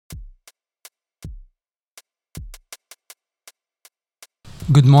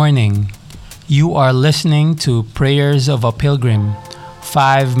Good morning. You are listening to Prayers of a Pilgrim,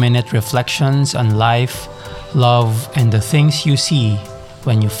 5-minute reflections on life, love, and the things you see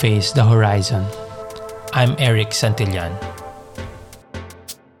when you face the horizon. I'm Eric Santillan.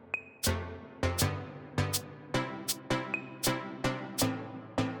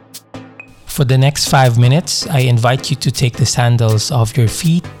 For the next 5 minutes, I invite you to take the sandals off your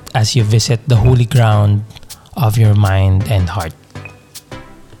feet as you visit the holy ground of your mind and heart.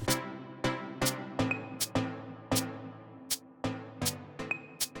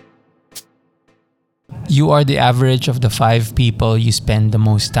 You are the average of the 5 people you spend the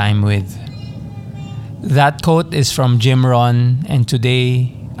most time with. That quote is from Jim Rohn, and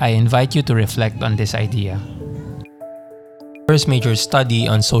today I invite you to reflect on this idea. The first major study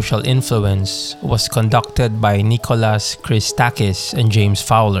on social influence was conducted by Nicholas Christakis and James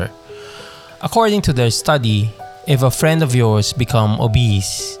Fowler. According to their study, if a friend of yours becomes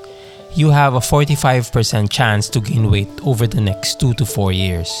obese, you have a 45% chance to gain weight over the next 2 to 4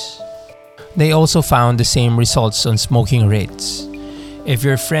 years. They also found the same results on smoking rates. If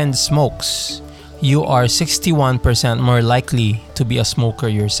your friend smokes, you are 61% more likely to be a smoker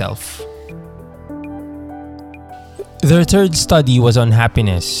yourself. Their third study was on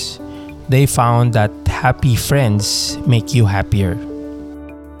happiness. They found that happy friends make you happier.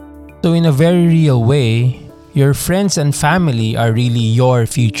 So in a very real way, your friends and family are really your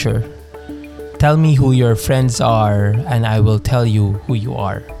future. Tell me who your friends are, and I will tell you who you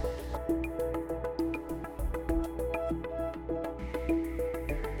are.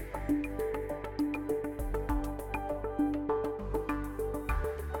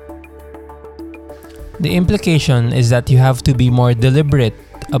 The implication is that you have to be more deliberate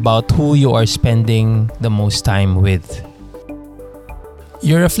about who you are spending the most time with.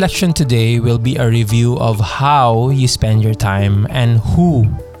 Your reflection today will be a review of how you spend your time and who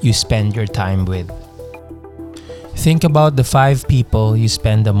you spend your time with. Think about the 5 people you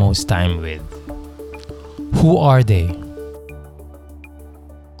spend the most time with. Who are they?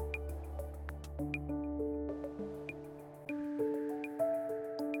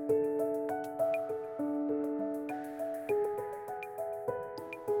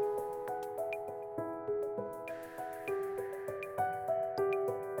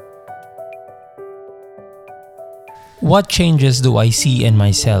 What changes do I see in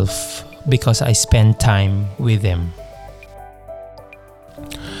myself because I spend time with them?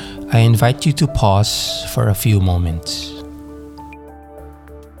 I invite you to pause for a few moments.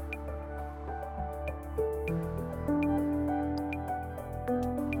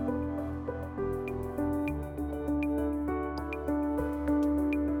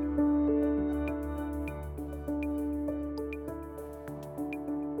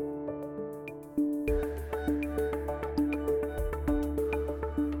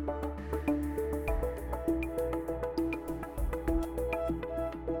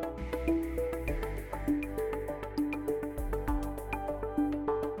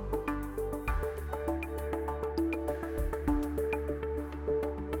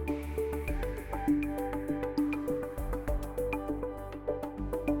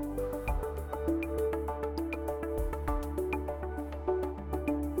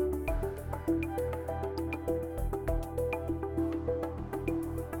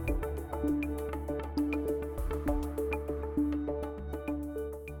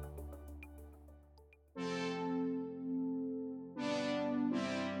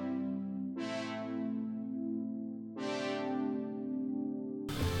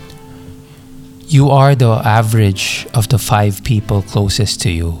 You are the average of the 5 people closest to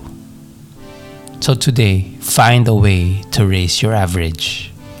you. So today, find a way to raise your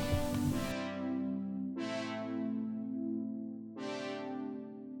average.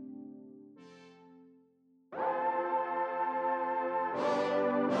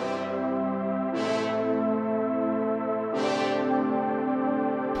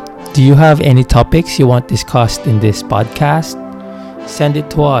 Do you have any topics you want discussed in this podcast? Send it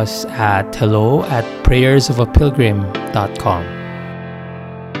to us at hello@prayersofapilgrim.com.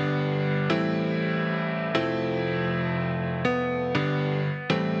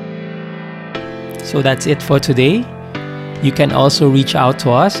 So that's it for today. You can also reach out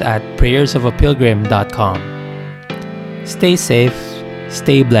to us at prayersofapilgrim.com. Stay safe,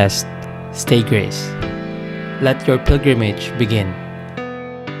 stay blessed, stay graced. Let your pilgrimage begin.